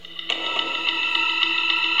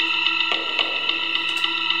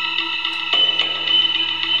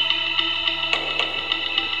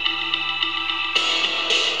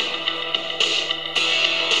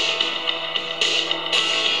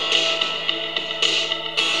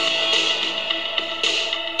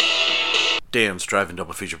Dan's Drive-In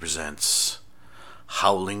Double Feature presents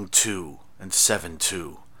Howling 2 and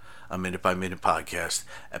 7-2, a minute-by-minute podcast,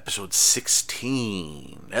 episode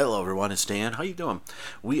 16. Hello, everyone. It's Dan. How you doing?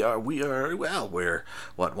 We're,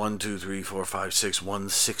 1, 2, 3, 4, 5, 6,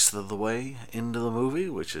 1/6 of the way into the movie,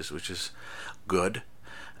 which is good.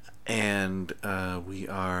 And we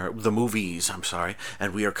are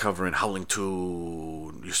covering Howling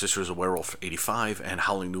 2, Your Sister is a Werewolf 85, and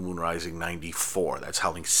Howling New Moon Rising 94. That's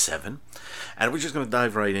Howling 7. And we're just going to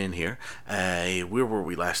dive right in here. Where were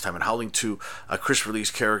we last time? In Howling 2, Christopher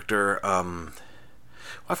Lee's character,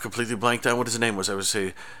 I've completely blanked out what his name was. I would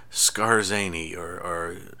say Skarzani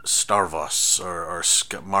or Starvos or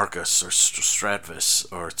Marcus or Stratvis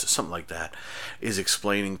or something like that, is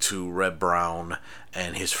explaining to Reb Brown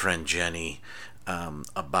and his friend Jenny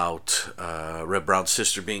about Reb Brown's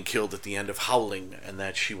sister being killed at the end of Howling, and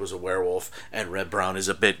that she was a werewolf, and Reb Brown is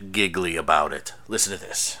a bit giggly about it. Listen to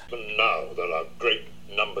this. Even now there are great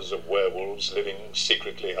numbers of werewolves living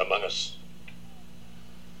secretly among us.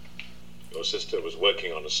 Your sister was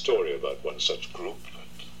working on a story about one such group,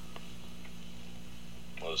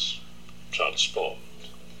 but was transformed.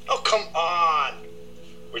 Oh, come on!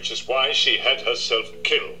 Which is why she had herself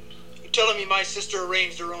killed. You telling me my sister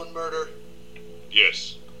arranged her own murder?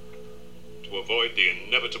 Yes. To avoid the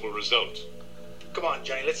inevitable result. Come on,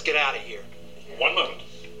 Johnny, let's get out of here. 1 moment,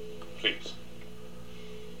 please.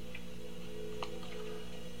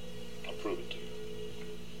 I'll prove it to you.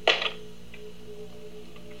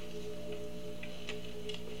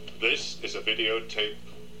 This is a videotape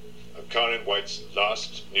of Karen White's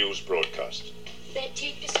last news broadcast. That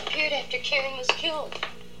tape disappeared after Karen was killed.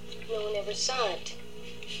 No one ever saw it.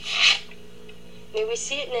 May we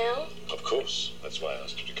see it now? Of course. That's why I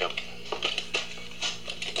asked you to come.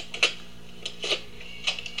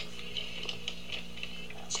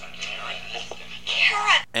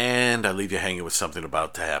 And I leave you hanging with something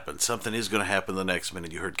about to happen. Something is going to happen the next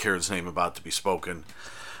minute. You heard Karen's name about to be spoken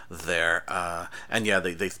there. And yeah,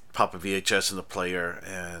 they pop a VHS in the player,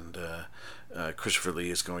 and Christopher Lee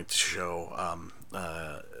is going to show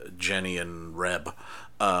Jenny and Reb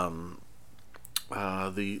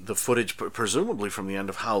the footage, presumably from the end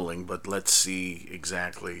of Howling, but let's see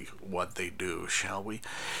exactly what they do, shall we?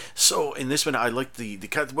 So in this one, I like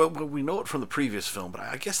well, we know it from the previous film, but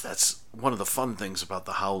I guess that's one of the fun things about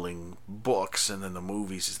the Howling books and then the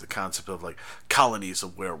movies, is the concept of like colonies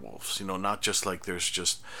of werewolves. You know, not just like there's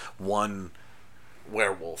just one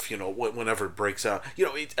werewolf, you know, whenever it breaks out. You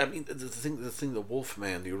know, the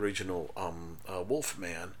Wolfman, the original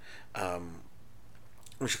Wolfman,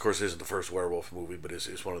 which of course isn't the first werewolf movie, but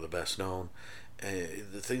is one of the best known.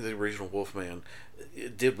 The thing the original Wolfman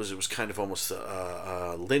did was, it was kind of almost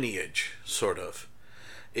a lineage, sort of.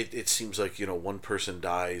 It seems like, you know, one person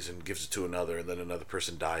dies and gives it to another, and then another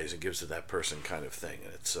person dies and gives it to that person, kind of thing.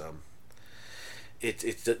 And it's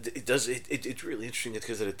really interesting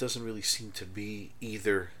because it doesn't really seem to be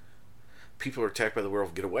either people are attacked by the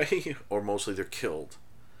werewolf, get away, or mostly they're killed.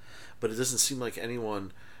 But it doesn't seem like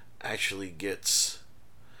anyone actually gets,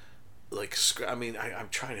 like, I mean, I'm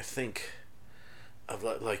trying to think of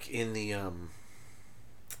like in the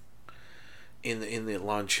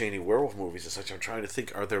Lon Chaney werewolf movies and such. I'm trying to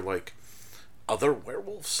think, are there like other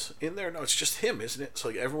werewolves in there? No, it's just him, isn't it? So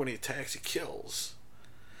like everyone he attacks, he kills,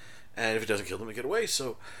 and if it doesn't kill them, they get away.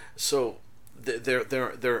 So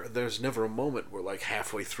there's never a moment where, like,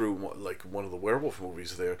 halfway through like one of the werewolf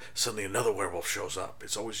movies, there suddenly another werewolf shows up.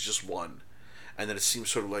 It's always just one. And then it seems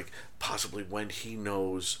sort of like possibly when he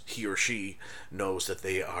or she knows that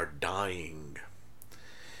they are dying,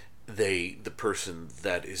 the person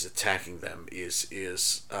that is attacking them is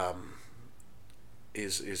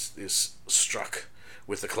struck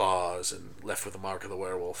with the claws and left with the mark of the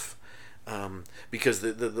werewolf. Because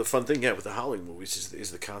the fun thing, with the Howling movies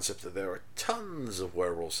is the concept that there are tons of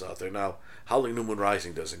werewolves out there. Now, Howling New Moon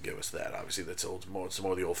Rising doesn't give us that. Obviously, it's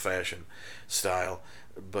more the old-fashioned style,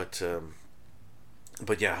 but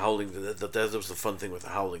yeah, Howling, that was the fun thing with the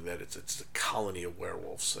Howling, that it's a colony of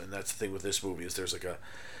werewolves. And that's the thing with this movie, is there's like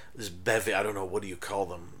this bevy, I don't know, what do you call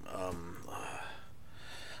them?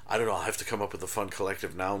 I don't know, I'll have to come up with a fun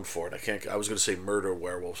collective noun for it. I was going to say murder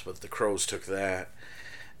werewolves, but the Crows took that.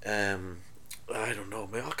 I don't know,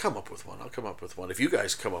 man, I'll come up with one. If you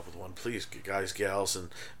guys come up with one, please, guys, gals, and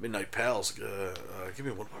Midnight Pals, give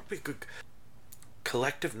me one. What would be a good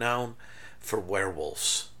collective noun for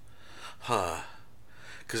werewolves?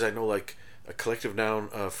 Because I know, like, a collective noun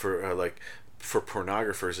for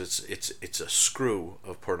pornographers, it's a screw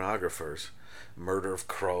of pornographers. Murder of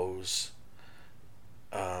crows.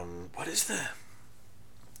 What is the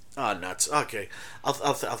Ah, nuts. Okay,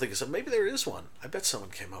 I'll think of something. Maybe there is one. I bet someone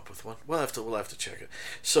came up with one. We'll have to check it.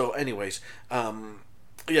 So, anyways,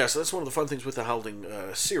 yeah. So that's one of the fun things with the Howling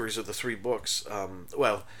series of the three books.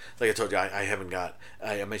 Well, like I told you, I haven't got.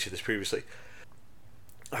 I mentioned this previously.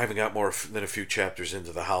 I haven't got more than a few chapters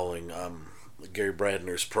into the Howling. Gary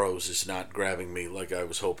Bradner's prose is not grabbing me like I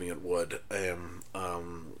was hoping it would. And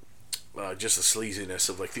just the sleaziness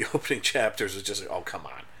of like the opening chapters is just like, oh, come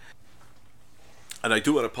on. And I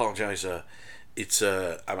do want to apologize. It's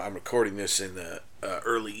I'm recording this in the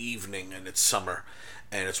early evening, and it's summer,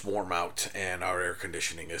 and it's warm out, and our air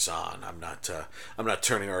conditioning is on. I'm not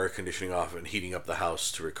turning our air conditioning off and heating up the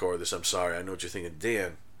house to record this. I'm sorry. I know what you're thinking,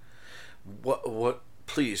 Dan. What?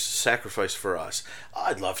 Please sacrifice for us.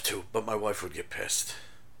 I'd love to, but my wife would get pissed.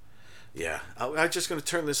 Yeah, I'm just going to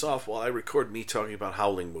turn this off while I record me talking about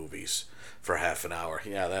Howling movies for half an hour.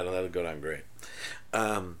 Yeah, that'll go down great.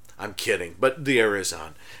 I'm kidding, but the air is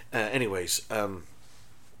on. Anyways,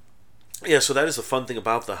 yeah, so that is the fun thing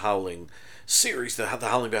about the Howling series, the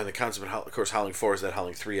Howling behind the concept. Of course, Howling 4 is that,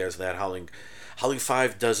 Howling 3 has that, Howling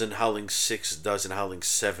 5 doesn't, Howling 6 doesn't, Howling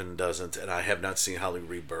 7 doesn't, and I have not seen Howling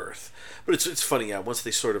Rebirth. But it's funny, yeah, once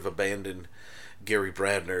they sort of abandon Gary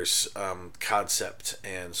Bradner's concept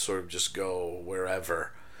and sort of just go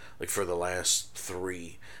wherever, like for the last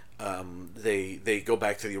three, they go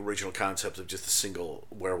back to the original concept of just a single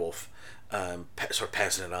werewolf, sort of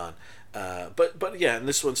passing it on. But yeah, in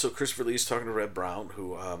this one, so Christopher Lee is talking to Reb Brown,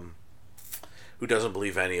 who doesn't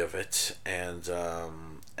believe any of it, and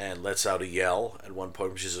lets out a yell at one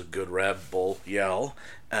point, which is a good Reb Bull yell.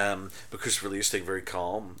 But Christopher Lee is staying very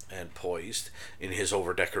calm and poised in his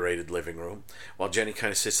over-decorated living room, while Jenny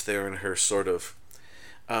kind of sits there in her sort of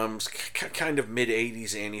kind of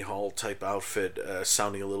mid-'80s Annie Hall type outfit,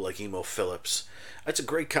 sounding a little like Emo Phillips. It's a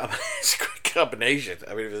great combination.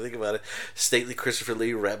 I mean, if you think about it, stately Christopher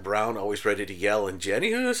Lee, Reb Brown, always ready to yell, and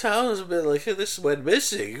Jenny, who sounds a bit like this went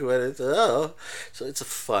missing. When it's, so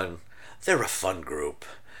it's they're a fun group.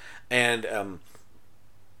 And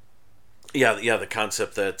yeah, the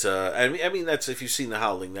concept that I mean that's, if you've seen The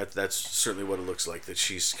Howling, that's certainly what it looks like. That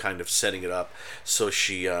she's kind of setting it up so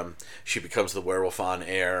she becomes the werewolf on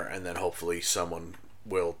air, and then hopefully someone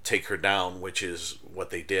will take her down, which is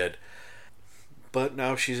what they did. But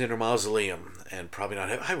now she's in her mausoleum, and probably not.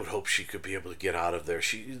 I would hope she could be able to get out of there.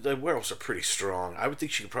 The werewolves are pretty strong. I would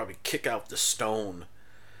think she could probably kick out the stone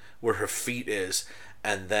where her feet is,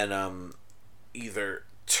 and then either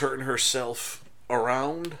turn herself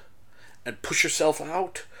around and push herself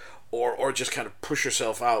out, or just kind of push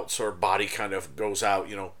herself out so her body kind of goes out,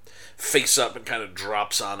 face up and kind of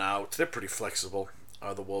drops on out. They're pretty flexible,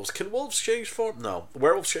 are the wolves. Can wolves change form? No.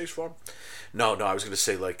 Werewolves change form? No, I was going to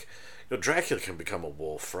say, like, Dracula can become a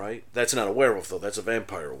wolf, right? That's not a werewolf, though. That's a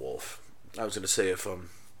vampire wolf. I was going to say, if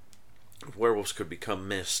werewolves could become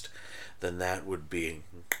mist, then that would be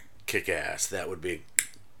kick-ass. That would be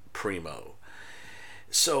primo.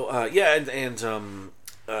 So, yeah,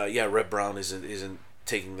 yeah, Reb Brown isn't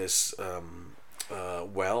taking this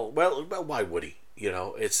well. Why would he?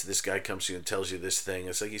 It's this guy comes to you and tells you this thing.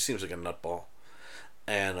 It's like he seems like a nutball,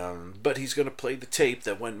 and but he's going to play the tape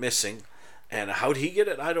that went missing. And how'd he get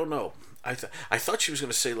it? I don't know. I thought she was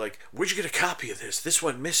going to say, like, where'd you get a copy of this? This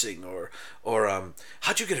went missing, or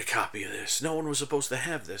how'd you get a copy of this? No one was supposed to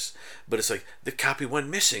have this, but it's like the copy went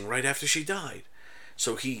missing right after she died,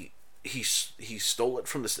 so he stole it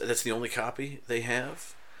from the. That's the only copy they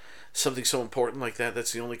have. Something so important like that.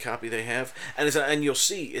 That's the only copy they have, and you'll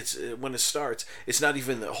see it's when it starts. It's not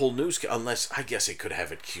even the whole unless I guess it could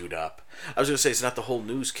have it queued up. I was gonna say it's not the whole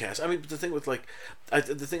newscast. I mean, but the thing with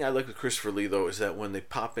the thing I like with Christopher Lee though is that when they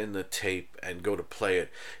pop in the tape and go to play it,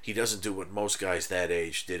 he doesn't do what most guys that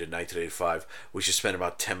age did in 1985, which is spend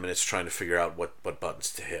about 10 minutes trying to figure out what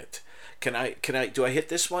buttons to hit. Do I hit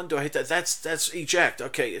this one? Do I hit that? That's eject.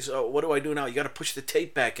 Okay, so what do I do now? You got to push the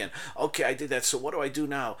tape back in. Okay, I did that. So what do I do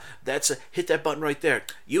now? Hit that button right there.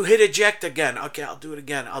 You hit eject again. Okay, I'll do it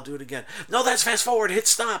again. No, that's fast forward. Hit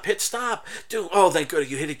stop. Thank God,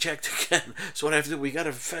 you hit eject again. So what I have to do, we got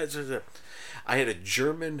to. I had a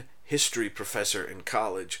German history professor in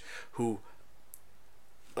college who,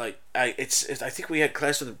 I think we had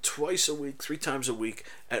class with him twice a week, 3 times a week.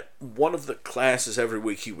 At one of the classes every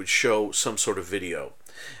week, he would show some sort of video,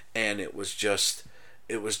 and it was just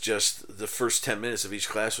the first 10 minutes of each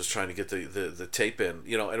class was trying to get the tape in,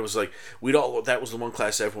 and it was like that was the one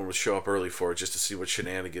class everyone would show up early for, just to see what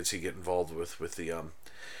shenanigans he'd get involved with the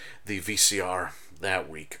VCR that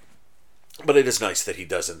week. But it is nice that he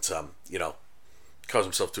doesn't cause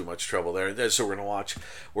himself too much trouble there. So we're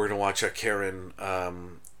gonna watch Karen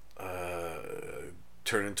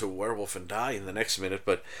turn into a werewolf and die in the next minute.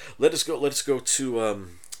 But let us go to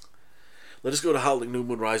Howling New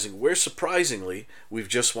Moon Rising, where surprisingly we've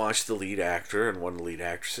just watched the lead actor and one of the lead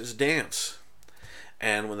actresses dance.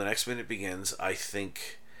 And when the next minute begins, I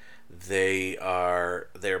think they're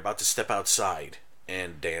about to step outside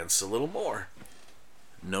and dance a little more.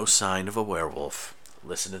 No sign of a werewolf.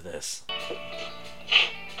 Listen to this.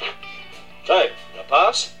 Hey, that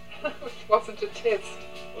pass? It wasn't a test.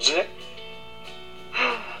 Wasn't it?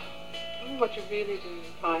 Tell me what you really do in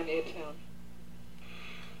Pioneer Town.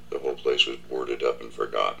 The whole place was boarded up and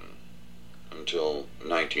forgotten until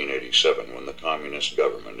 1987, when the communist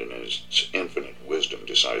government, in its infinite wisdom,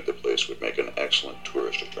 decided the place would make an excellent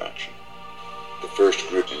tourist attraction. The first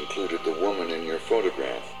group included the woman in your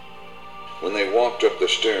photograph. When they walked up the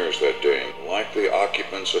stairs that day, like the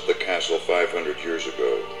occupants of the castle 500 years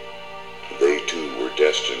ago, they too were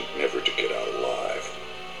destined never to get out alive.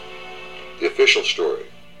 The official story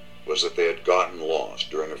was that they had gotten lost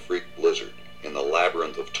during a freak blizzard in the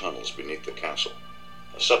labyrinth of tunnels beneath the castle.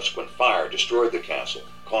 A subsequent fire destroyed the castle,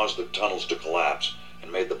 caused the tunnels to collapse,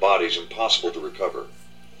 and made the bodies impossible to recover.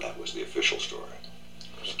 That was the official story.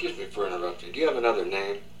 Excuse me for interrupting. Do you have another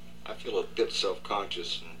name? I feel a bit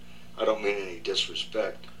self-conscious, and I don't mean any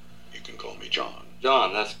disrespect. You can call me John.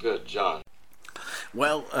 John, that's good, John.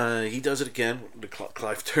 Well, he does it again, the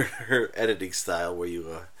Clive Turner editing style, where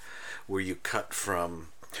you cut from.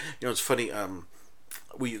 You know, it's funny. I'm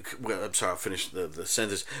sorry, I'll finish the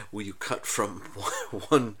sentence. Where you cut from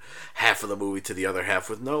one half of the movie to the other half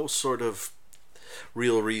with no sort of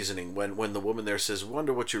real reasoning. When the woman there says,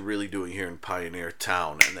 "Wonder what you're really doing here in Pioneer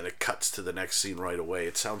Town," and then it cuts to the next scene right away.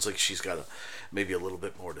 It sounds like she's got maybe a little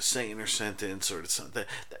bit more to say in her sentence, or something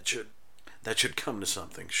that should come to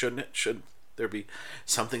something, shouldn't it? Should there be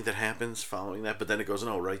something that happens following that? But then it goes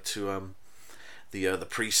right to the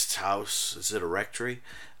priest's house. Is it a rectory?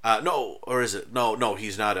 No, or is it? No.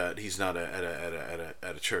 He's not at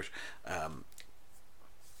a church.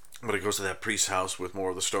 But it goes to that priest's house with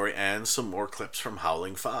more of the story and some more clips from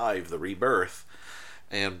Howling 5, The Rebirth.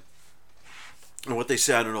 And what they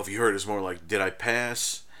say, I don't know if you heard, is more like, did I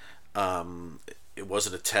pass? It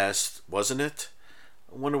wasn't a test, wasn't it?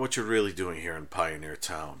 I wonder what you're really doing here in Pioneer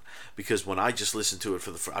Town. Because when I just listened to it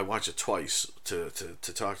I watched it twice to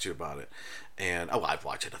talk to you about it. And, I've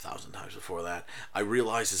watched it 1,000 times before that. I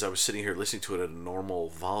realized as I was sitting here listening to it at a normal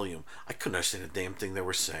volume, I couldn't understand a damn thing they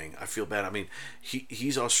were saying. I feel bad. I mean,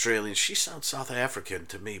 he's Australian. She sounds South African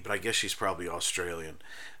to me, but I guess she's probably Australian.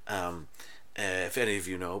 If any of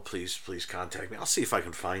you know, please contact me. I'll see if I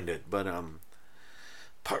can find it. But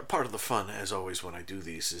part of the fun, as always, when I do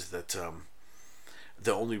these is that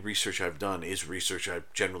the only research I've done is research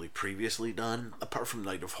I've generally previously done, apart from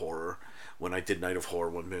Night of Horror. When I did Night of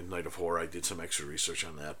Horror, Night of Horror, I did some extra research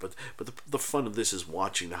on that. But the fun of this is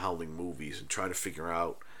watching the Howling movies and trying to figure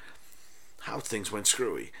out how things went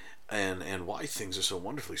screwy and why things are so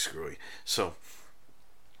wonderfully screwy. So,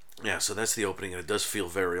 yeah, so that's the opening, and it does feel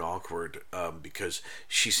very awkward because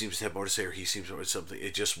she seems to have more to say, or he seems to have something.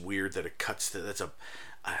 It's just weird that it cuts to.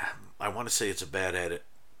 I want to say it's a bad edit,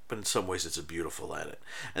 but in some ways it's a beautiful edit.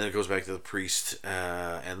 And then it goes back to the priest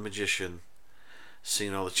and the magician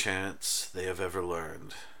singing all the chants they have ever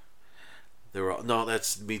learned.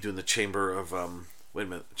 That's me doing the chamber of wait a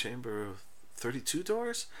minute, chamber of 32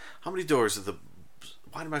 doors. How many doors are the?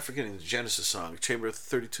 Why am I forgetting the Genesis song? Chamber of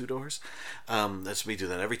 32 doors. That's me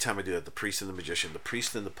doing that every time I do that. The priest and the magician, the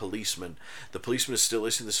priest and the policeman. The policeman is still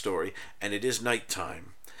listening to the story, and it is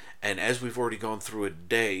nighttime. And as we've already gone through a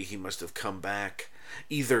day, he must have come back.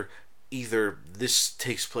 Either this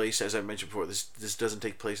takes place, as I mentioned before, this doesn't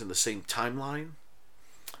take place in the same timeline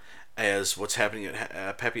as what's happening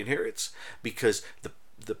at Pappy and Harriet's, because the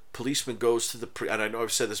policeman goes to and I know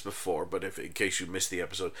I've said this before, but in case you missed the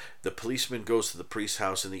episode, the policeman goes to the priest's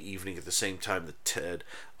house in the evening at the same time that Ted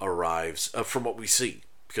arrives, from what we see,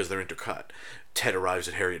 because they're intercut. Ted arrives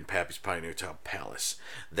at Harriet and Pappy's Pioneer Town Palace.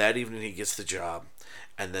 That evening he gets the job,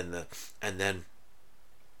 and then the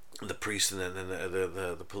priest and then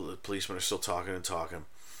the policeman are still talking and talking.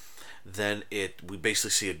 Then we basically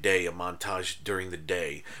see a montage during the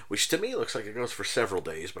day, which to me looks like it goes for several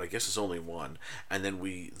days, but I guess it's only one. And then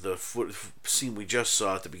the scene we just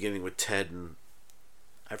saw at the beginning with Ted and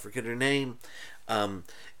I forget her name,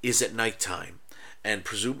 is at nighttime. And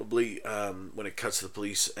presumably, when it cuts to the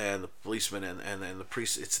police and the policeman and the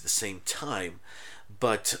priest, it's the same time,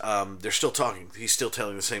 but they're still talking. He's still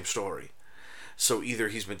telling the same story. So either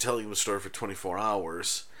he's been telling the story for 24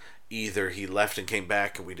 hours, either he left and came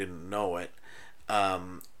back and we didn't know it,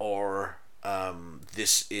 or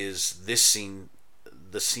this scene,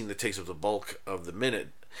 the scene that takes up the bulk of the minute,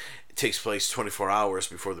 It takes place 24 hours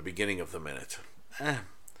before the beginning of the minute. I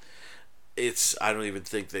don't even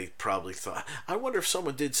think they probably thought. I wonder if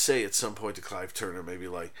someone did say at some point to Clive Turner, maybe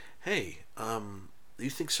like, hey, do you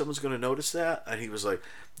think someone's going to notice that? And he was like,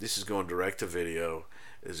 this is going direct to video.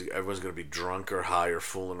 Everyone's going to be drunk or high or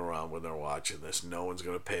fooling around when they're watching this. No one's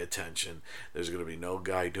going to pay attention. There's going to be no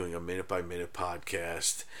guy doing a minute-by-minute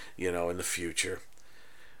podcast, in the future.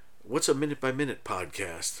 What's a minute-by-minute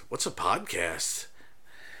podcast? What's a podcast?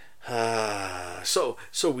 So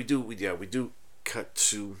we do cut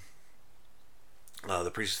to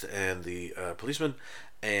the priest and the policeman,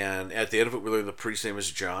 and at the end of it, we learn the priest's name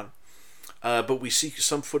is John. But we see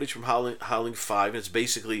some footage from Howling 5, and it's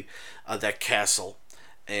basically that castle,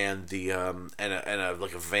 and the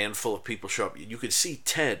like a van full of people show up. You could see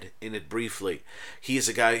Ted in it briefly. He's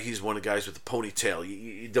one of the guys with the ponytail.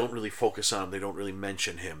 You don't really focus on him. They don't really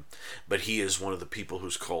mention him, but he is one of the people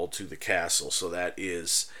who's called to the castle. So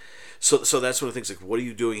that's one of the things, like, what are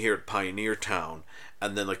you doing here at Pioneer Town?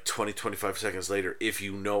 And then like 25 seconds later, if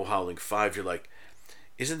you know Howling 5, you're like,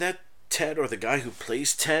 isn't that Ted, or the guy who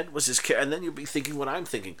plays Ted? Was his and then you'll be thinking what I'm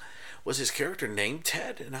thinking. Was his character named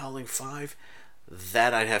Ted in Howling 5?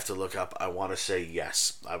 That I'd have to look up. I want to say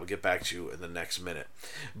yes. I will get back to you in the next minute.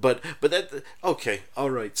 But that, okay, all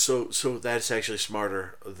right. So that's actually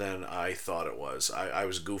smarter than I thought it was. I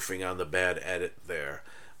was goofing on the bad edit there.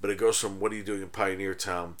 But it goes from what are you doing in Pioneer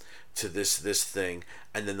Town to this thing,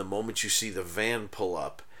 and then the moment you see the van pull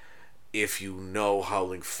up, if you know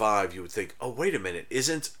Howling 5, you would think, oh, wait a minute,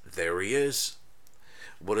 there he is.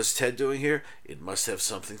 What is Ted doing here? It must have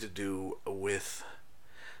something to do with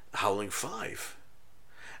Howling 5.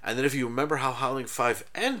 And then if you remember how Howling 5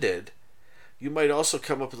 ended, you might also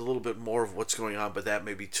come up with a little bit more of what's going on, but that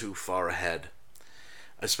may be too far ahead.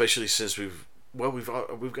 Especially since we've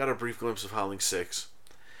got a brief glimpse of Howling 6,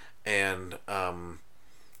 and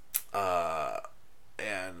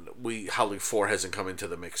Howling 4 hasn't come into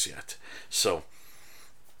the mix yet. So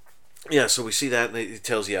yeah, so we see that, and it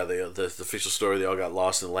tells the official story. They all got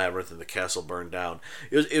lost in the labyrinth, and the castle burned down.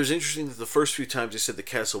 It was interesting that the first few times they said the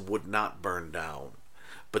castle would not burn down,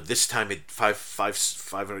 but this time,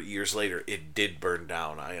 500 years later, it did burn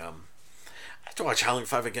down. I have to watch Howling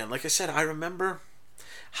 5 again. Like I said, I remember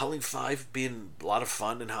Howling 5 being a lot of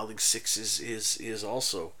fun, and Howling 6 is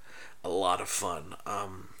also a lot of fun.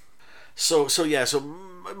 So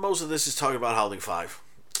most of this is talking about Howling 5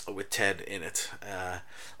 with Ted in it.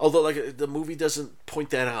 Although, like, the movie doesn't point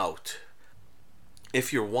that out.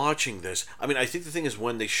 If you're watching this, I think the thing is,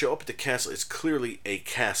 when they show up at the castle, it's clearly a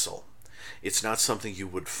castle. It's not something you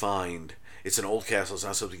would find. It's an old castle. It's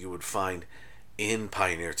not something you would find in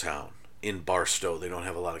Pioneer Town. In Barstow, they don't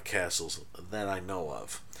have a lot of castles that I know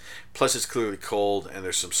of. Plus, it's clearly cold, and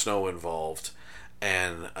there's some snow involved,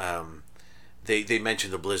 and they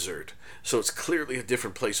mentioned the blizzard, so it's clearly a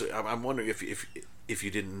different place. I'm wondering if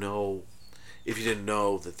you didn't know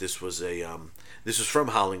that this was this was from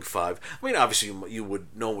Howling 5. Obviously you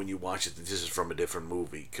would know when you watch it that this is from a different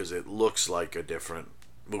movie, because it looks like a different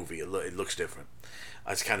movie. It looks different.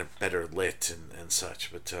 It's kind of better lit and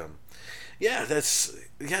such. But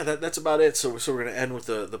that's about it. So we're gonna end with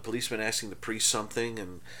the policeman asking the priest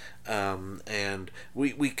something, and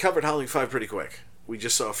we covered Howling 5 pretty quick. We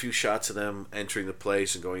just saw a few shots of them entering the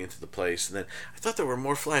place and going into the place, and then I thought there were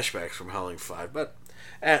more flashbacks from Howling 5, but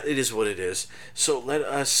it is what it is. So let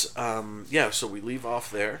us, so we leave off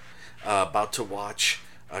there, about to watch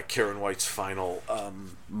Karen White's final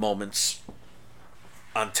moments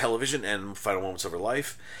on television and final moments of her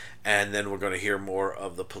life, and then we're going to hear more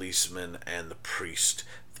of the policeman and the priest.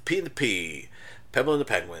 The P and the P, Pebble and the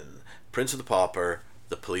Penguin, Prince and the Pauper,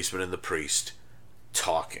 the policeman and the priest,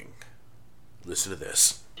 talking. Listen to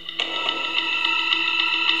this.